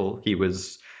sample, he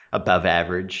was above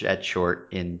average at short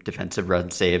in defensive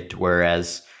runs saved,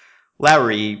 whereas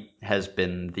Lowry has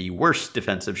been the worst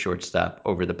defensive shortstop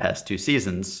over the past 2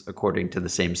 seasons, according to the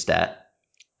same stat.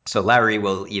 So Lowry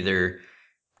will either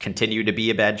continue to be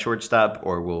a bad shortstop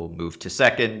or will move to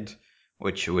second,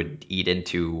 which would eat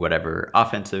into whatever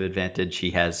offensive advantage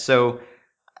he has. So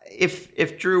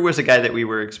if Drew was a guy that we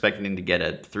were expecting to get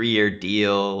a 3-year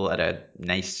deal at a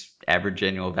nice average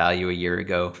annual value a year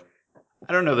ago,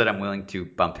 I don't know that I'm willing to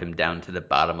bump him down to the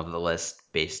bottom of the list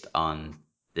based on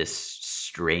this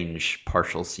strange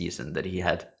partial season that he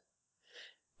had.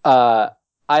 Uh,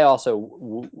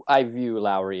 I view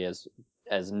Lowry as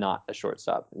not a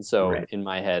shortstop, and so Right. in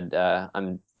my head,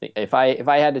 if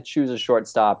I had to choose a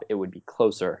shortstop, it would be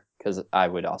closer because I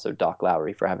would also dock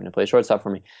Lowry for having to play shortstop for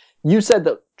me. You said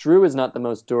that Drew is not the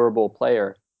most durable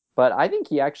player, but I think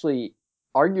he actually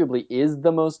arguably is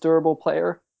the most durable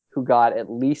player who got at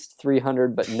least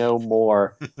 300, but no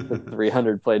more than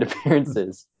 300 plate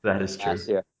appearances That is last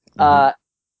true. year. Uh-huh. Uh,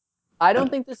 I don't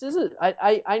And think this is it.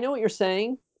 I know what you're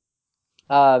saying.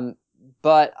 Um,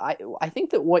 but I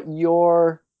think that what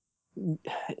you're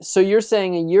so you're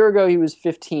saying a year ago he was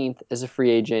 15th as a free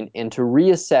agent, and to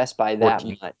reassess by that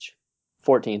 14th. much,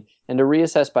 14th, and to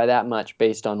reassess by that much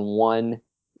based on one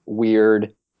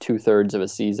weird 2/3 of a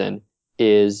season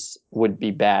would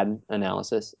be bad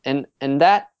analysis, and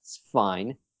that's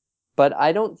fine. But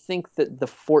I don't think that the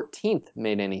 14th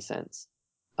made any sense,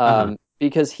 Uh-huh.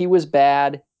 because he was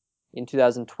bad in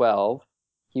 2012.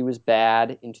 He was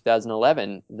bad in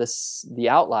 2011. The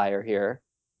outlier here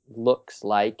looks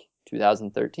like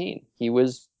 2013. He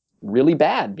was really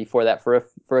bad before that for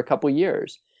a couple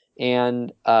years,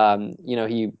 and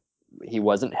he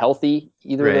wasn't healthy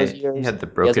either of those Right. He years. had the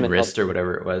He hasn't broken been wrist healthy. or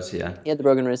whatever it was, yeah. He had the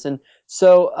broken wrist, and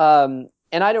so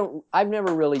and I've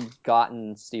never really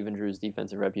gotten Stephen Drew's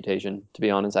defensive reputation. To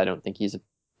be honest, I don't think he's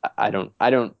I don't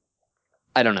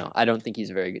know. I don't think he's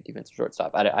a very good defensive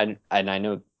shortstop. And I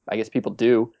know, I guess people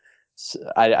do. So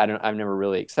I've never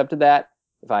really accepted that.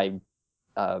 If I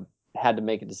uh, had to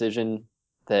make a decision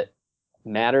that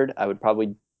mattered, I would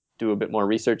probably do a bit more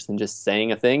research than just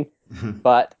saying a thing.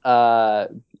 But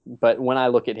but when I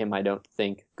look at him, I don't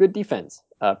think good defense,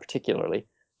 particularly.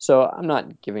 So I'm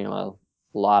not giving him a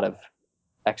lot of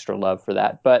extra love for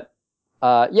that. But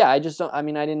yeah, I just don't. I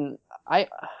mean, I didn't. I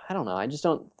I don't know. I just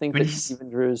don't I think mean, that Stephen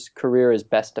Drew's career is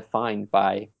best defined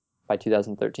by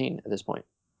 2013 at this point.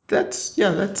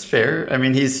 that's fair. I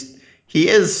mean, he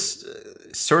is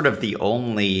sort of the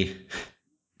only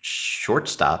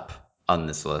shortstop on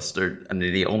this list, or I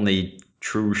mean, the only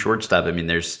true shortstop. I mean,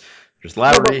 there's No, but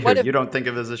Lowry, who what if? you don't think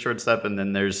of as a shortstop, and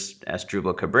then there's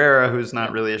Asdrubal Cabrera, who's not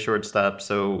Yeah, really a shortstop.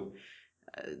 So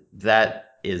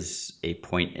that is a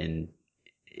point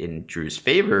in Drew's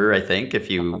favor, I think, if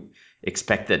uh-huh. you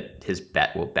expect that his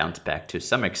bat will bounce back to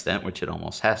some extent, which it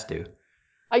almost has to.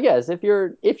 I guess if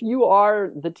you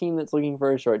are the team that's looking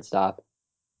for a shortstop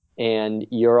and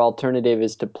your alternative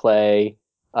is to play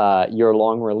your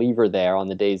long reliever there on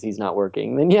the days he's not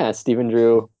working, then yeah, Stephen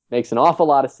Drew makes an awful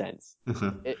lot of sense.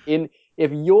 In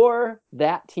If you're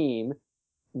that team,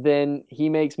 then he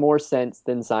makes more sense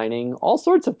than signing all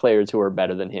sorts of players who are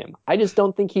better than him. I just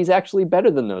don't think he's actually better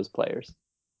than those players.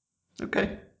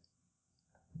 Okay.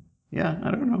 Yeah,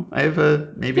 I don't know. I have a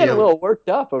You're maybe getting a a little worked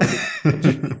up over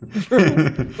this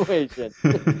Drew situation.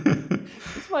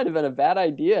 This might have been a bad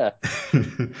idea.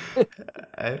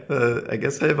 I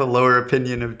guess I have a lower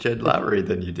opinion of Jed Lowry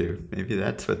than you do. Maybe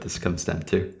that's what this comes down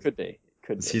to. Could be.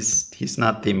 Could 'Cause be. he's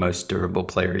not the most durable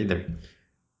player either.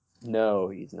 No,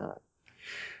 he's not.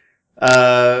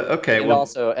 Okay, And well,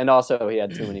 also he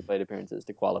had too many plate appearances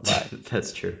to qualify.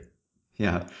 that's true.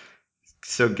 Yeah.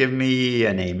 So give me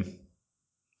a name.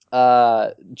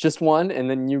 Just one, and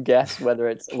then you guess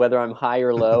whether I'm high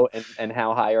or low, and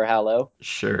how high or how low.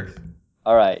 Sure.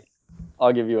 All right,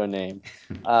 I'll give you a name.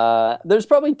 There's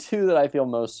probably two that I feel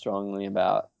most strongly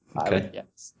about, I would Okay.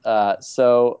 guess.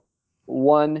 So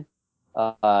one,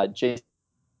 Jason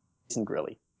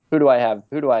Grilly. Who do I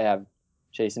have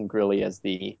Jason Grilly as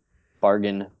the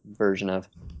bargain version of?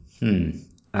 Hmm.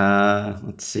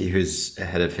 Let's see who's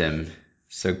ahead of him.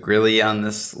 So Grilly on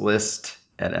this list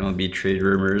at MLB Trade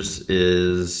Rumors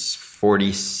is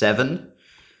 47.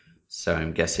 So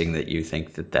I'm guessing that you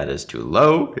think that that is too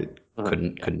low. It Uh-huh. Yeah,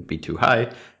 couldn't be too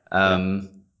high. yeah. Um,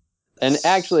 And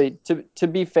actually, to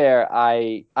be fair,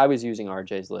 I was using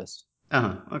RJ's list.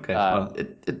 okay. Uh, Well,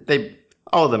 they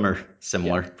all of them are yeah,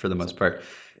 similar for the most similar. part.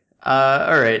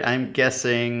 All right. I'm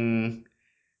guessing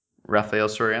Rafael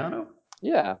Soriano.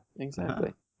 Yeah, Uh-huh.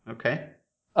 exactly. Okay.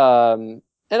 And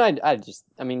I just,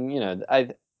 I mean,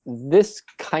 this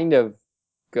kind of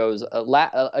goes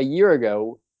a year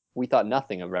ago. We thought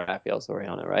nothing of Rafael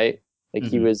Soriano, right? Like Hmm.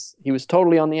 he was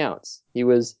totally on the outs. He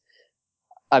was.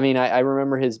 I mean, I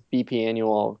remember his BP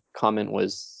annual comment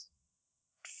was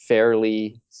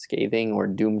fairly scathing or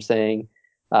doomsaying,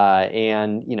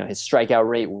 and his strikeout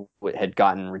rate had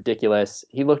gotten ridiculous.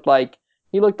 He looked like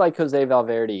Jose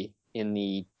Valverde in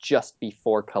the just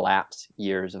before collapse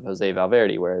years of Jose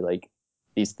Valverde, where like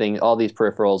all these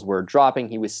peripherals were dropping.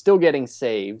 He was still getting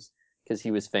saves because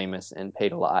he was famous and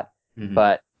paid a lot, Hmm.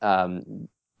 but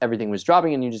everything was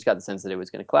dropping, and you just got the sense that it was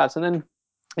going to collapse. And then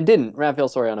it didn't. Rafael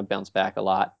Soriano bounced back a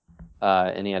lot,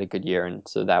 and he had a good year, and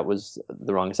so that was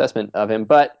the wrong assessment of him.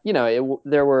 But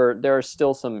there are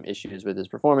still some issues with his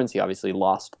performance. He obviously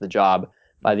lost the job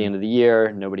by the Hmm. end of the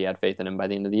year. Nobody had faith in him by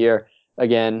the end of the year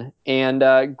again.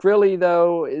 And Grilly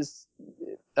though is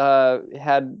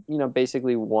had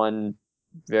basically one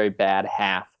very bad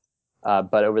half,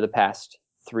 but over the past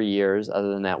 3 years,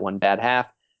 other than that one bad half,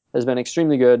 has been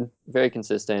extremely good, very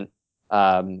consistent.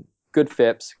 Good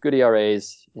FIPS, good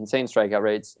ERAs, insane strikeout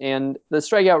rates, and the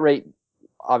strikeout rate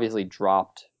obviously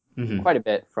dropped Hmm. quite a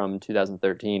bit from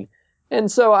 2013.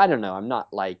 And so I don't know, I'm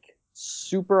not like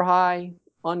super high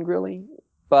on Grilly,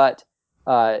 but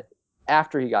uh,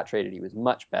 after he got traded, he was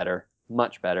much better,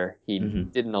 much better. He Hmm.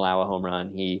 didn't allow a home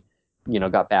run. He,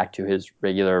 got back to his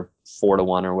regular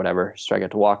 4-1 or whatever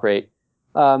strikeout to walk rate.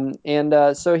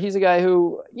 And so he's a guy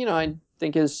who, I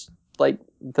think is like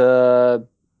the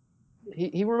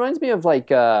he reminds me of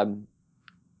like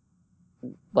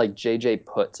JJ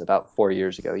Putz about 4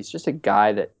 years ago. He's just a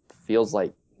guy that feels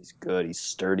like he's good. He's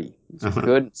sturdy. He's Uh-huh.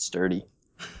 good and sturdy.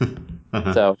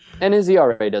 Uh-huh. So, and his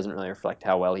ERA doesn't really reflect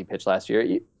how well he pitched last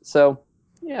year. So,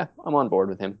 yeah, I'm on board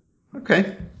with him.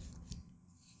 Okay.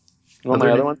 You want my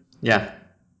Other other name? one?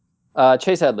 Yeah.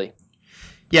 Chase Headley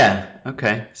Yeah.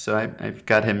 Okay. So I've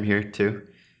got him here too.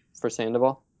 for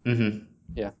Sandoval. Hmm.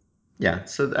 Yeah. Yeah.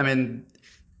 So I mean,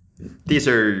 these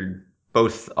are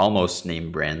both almost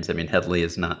name brands. I mean, Headley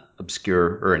is not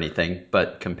obscure or anything,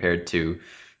 but compared to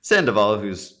Sandoval,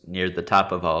 who's near the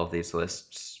top of all of these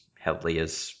lists, Headley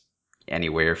is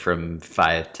anywhere from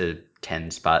 5 to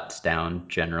 10 spots down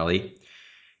generally.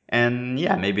 And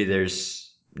yeah, maybe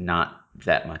there's not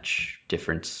that much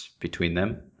difference between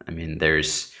them. I mean,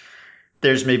 there's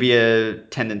maybe a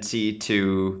tendency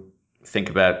to think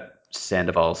about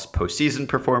Sandoval's postseason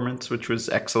performance, which was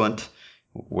excellent.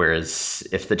 Whereas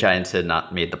if the Giants had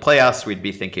not made the playoffs, we'd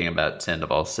be thinking about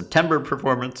Sandoval's September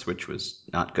performance, which was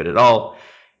not good at all.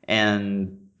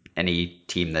 And any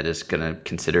team that is going to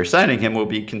consider signing him will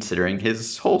be considering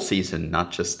his whole season,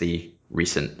 not just the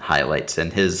recent highlights.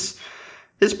 And his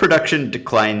production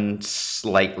declined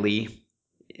slightly,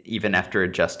 even after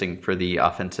adjusting for the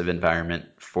offensive environment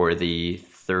for the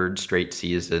third straight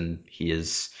season. He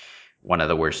is one of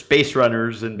the worst base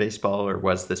runners in baseball, or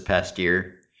was this past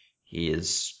year. He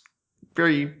is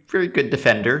very, very good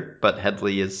defender, but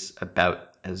Headley is about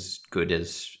as good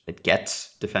as it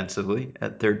gets defensively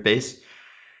at third base.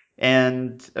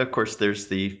 And of course, there's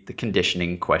the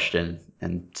conditioning question.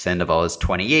 And Sandoval is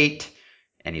 28,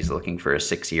 and he's looking for a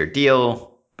 6-year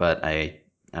deal. But I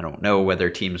don't know whether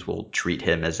teams will treat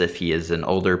him as if he is an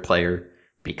older player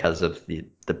because of the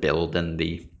build and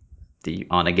the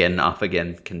on again, off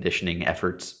again conditioning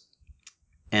efforts.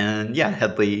 And yeah,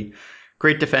 Headley,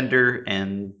 great defender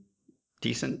and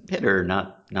decent hitter.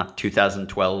 Not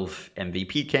 2012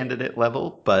 MVP candidate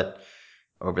level, but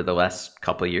over the last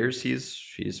couple of years,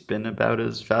 he's been about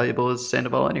as valuable as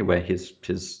Sandoval anyway. His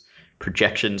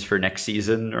projections for next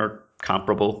season are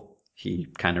comparable. He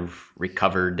kind of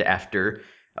recovered after,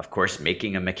 of course,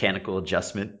 making a mechanical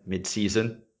adjustment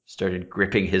mid-season. Started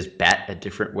gripping his bat a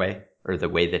different way, or the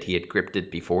way that he had gripped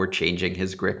it before, changing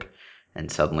his grip,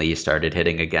 and suddenly he started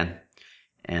hitting again.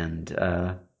 And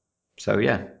so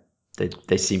yeah,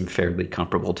 they seem fairly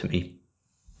comparable to me.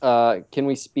 Can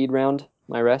we speed round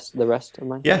the rest of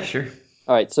mine? Yeah, sure.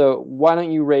 All right, so why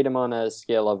don't you rate them on a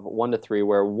scale of 1 to 3,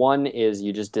 where 1 is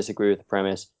you just disagree with the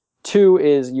premise, 2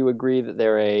 is you agree that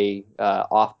they're a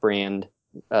off-brand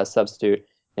substitute,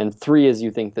 and 3 is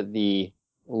you think that the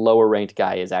lower ranked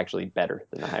guy is actually better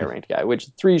than the higher ranked guy, which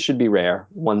 3 should be rare,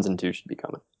 1s and 2s should be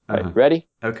common. All right, Uh-huh. ready?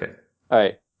 Okay. All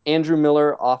right, Andrew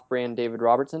Miller, off-brand David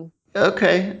Robertson.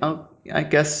 Okay. I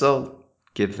guess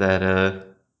give that a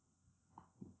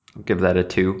I'll give that a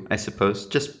 2, I suppose.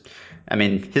 Just I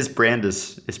mean, his brand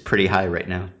is pretty high right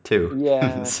now too.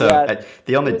 Yeah, So yeah,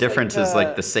 the it only was like difference is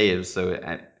like the saves.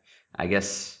 So I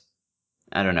guess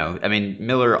I don't know. I mean,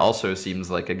 Miller also seems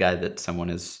like a guy that someone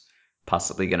is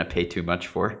possibly going to pay too much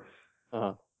for.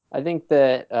 uh, I think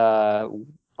that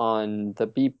on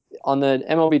the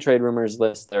MLB trade rumors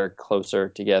list, they're closer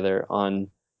together. On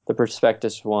the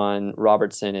prospectus one,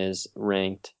 Robertson is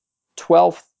ranked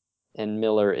 12th and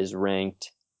Miller is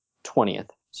ranked 20th.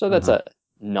 So that's Uh-huh. a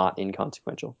not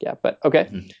inconsequential gap. But okay.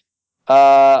 Mhm.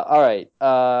 All right.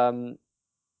 Brandon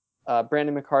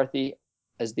McCarthy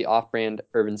as the off-brand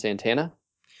Urban Santana.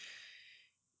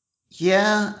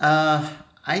 Yeah,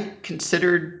 I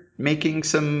considered making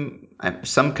some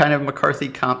kind of McCarthy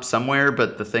comp somewhere,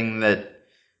 but the thing that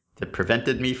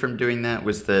prevented me from doing that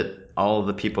was that all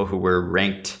the people who were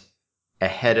ranked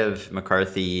ahead of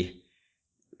McCarthy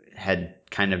had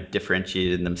kind of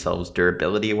differentiated themselves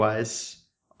durability wise.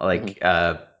 Like,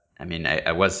 I mean,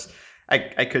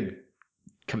 I could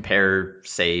compare,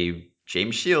 say,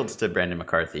 James Shields to Brandon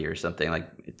McCarthy or something.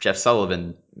 Like Jeff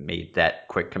Sullivan made that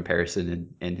quick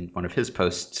comparison in one of his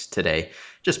posts today,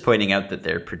 just pointing out that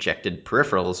their projected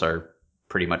peripherals are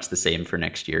pretty much the same for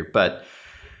next year. But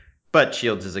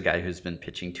Shields is a guy who's been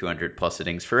pitching 200 plus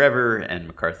innings forever, and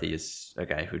McCarthy is a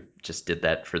guy who just did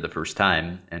that for the first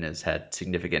time and has had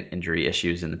significant injury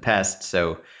issues in the past.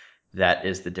 So that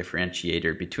is the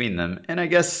differentiator between them. And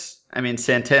I mean,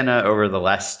 Santana over the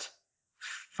last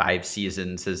 5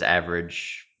 seasons has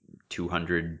averaged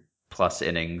 200 plus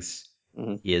innings.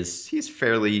 Mm-hmm. He's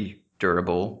fairly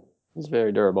durable. He's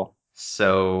very durable.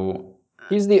 So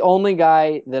he's the only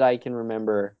guy that I can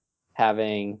remember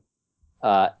having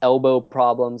elbow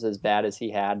problems as bad as he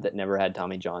had that never had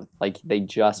Tommy John. Like they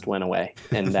just went away,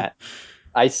 and that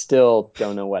I still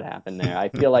don't know what happened there. I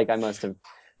feel like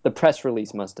the press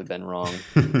release must have been wrong.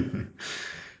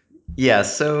 Yeah,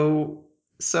 so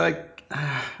I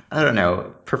don't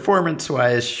know. Performance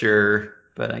wise, sure,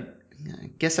 but I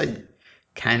guess I'd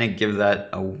kind of give that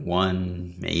a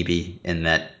 1 maybe, in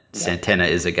that Santana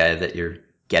is a guy that you're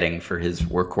getting for his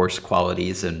workhorse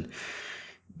qualities, and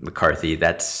McCarthy,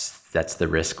 that's the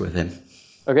risk with him.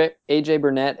 Okay, AJ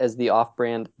Burnett as the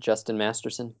off-brand Justin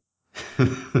Masterson.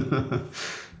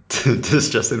 Does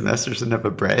Justin Masterson have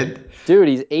a brand? Dude,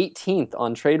 he's 18th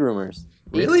on Trade Rumors.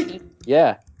 Really? 18th.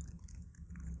 Yeah.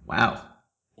 Wow.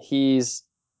 He's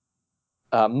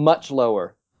much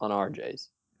lower on RJ's.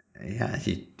 Yeah,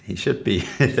 he should be,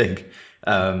 I think.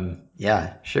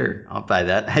 Yeah, sure. I'll buy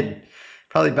that. I'd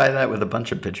probably buy that with a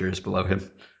bunch of pitchers below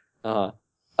him. Uh-huh.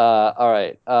 All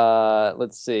right.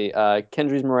 Let's see.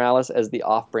 Kendrys Morales as the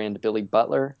off-brand Billy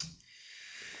Butler.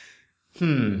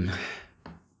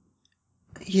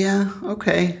 Yeah,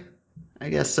 okay. I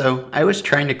guess so. I was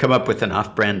trying to come up with an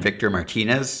off-brand Victor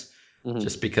Martinez,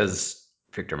 just because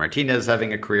Victor Martinez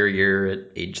having a career year at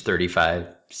age 35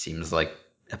 seems like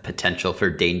a potential for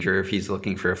danger if he's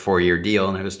looking for a 4-year deal.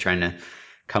 And I was trying to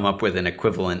come up with an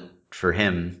equivalent for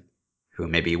him who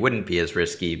maybe wouldn't be as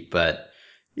risky, but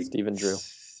Stephen Drew.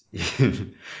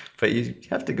 but you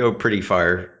have to go pretty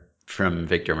far from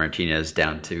Victor Martinez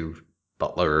down to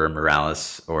Butler or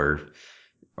Morales or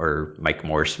Mike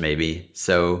Morse maybe.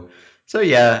 So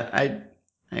yeah,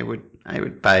 I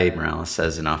would buy Morales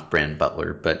as an off-brand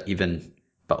Butler, but even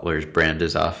Butler's brand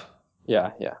is off.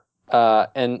 Yeah.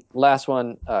 And last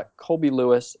one, Colby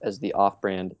Lewis as the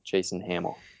off-brand Jason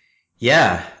Hamill.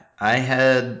 Yeah, I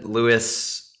had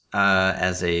Lewis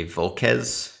as a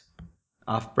Volquez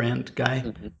off-brand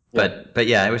guy, but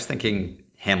yeah, I was thinking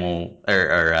Hamill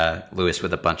or Lewis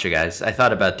with a bunch of guys. I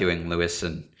thought about doing Lewis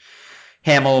and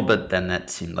Hamill, but then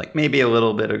that seemed like maybe a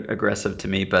little bit aggressive to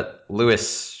me. But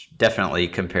Lewis definitely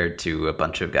compared to a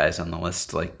bunch of guys on the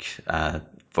list like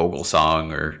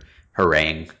Vogelsong or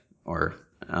Harang or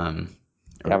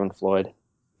Kevin Floyd.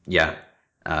 Yeah.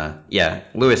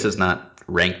 Lewis is not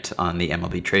ranked on the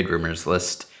MLB trade rumors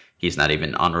list. He's not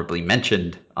even honorably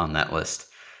mentioned on that list.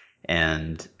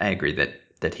 And I agree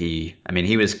that he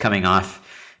was coming off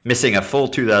missing a full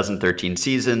 2013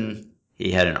 season.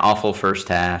 He had an awful first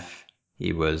half.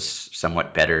 He was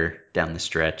somewhat better down the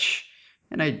stretch.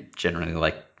 And I generally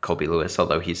like Colby Lewis,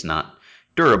 although he's not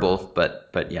durable,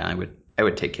 but yeah, I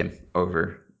would take him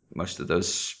over most of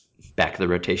those back of the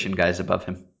rotation guys above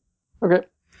him. Okay.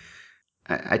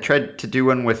 I tried to do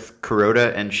one with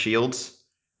Kuroda and Shields.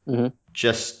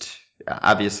 Just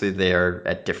obviously they are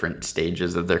at different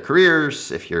stages of their careers.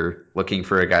 If you're looking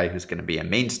for a guy who's going to be a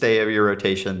mainstay of your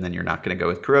rotation, then you're not going to go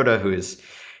with Kuroda, who is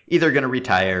either going to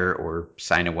retire or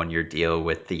sign a 1-year deal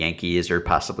with the Yankees or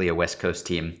possibly a West Coast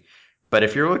team. But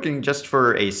if you're looking just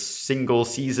for a single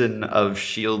season of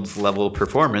Shields level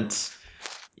performance,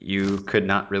 you could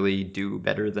not really do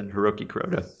better than Hiroki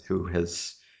Kuroda, who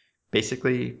has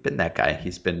basically been that guy.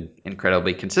 He's been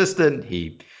incredibly consistent.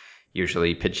 He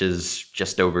usually pitches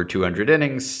just over 200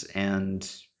 innings, and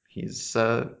he's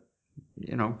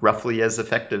roughly as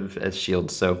effective as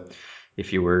Shields. So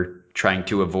if you were trying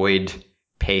to avoid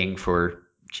paying for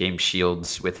James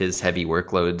Shields with his heavy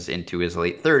workloads into his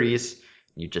late 30s,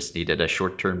 you just needed a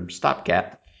short-term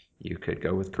stopgap, you could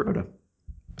go with Kuroda.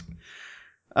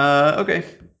 Okay.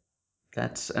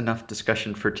 That's enough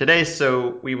discussion for today.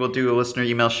 So we will do a listener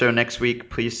email show next week.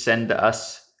 Please send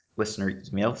us listener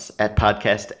emails at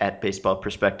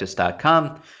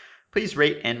podcast@baseballprospectus.com. Please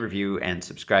rate and review and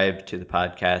subscribe to the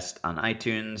podcast on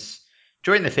iTunes.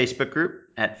 Join the Facebook group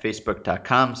at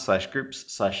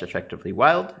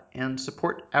facebook.com/groups/effectivelywild and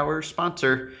support our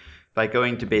sponsor by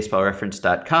going to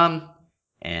baseballreference.com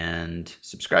and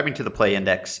subscribing to the Play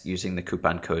Index using the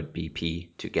coupon code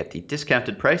BP to get the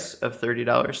discounted price of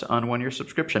 $30 on 1-year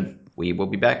subscription. We will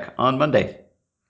be back on Monday.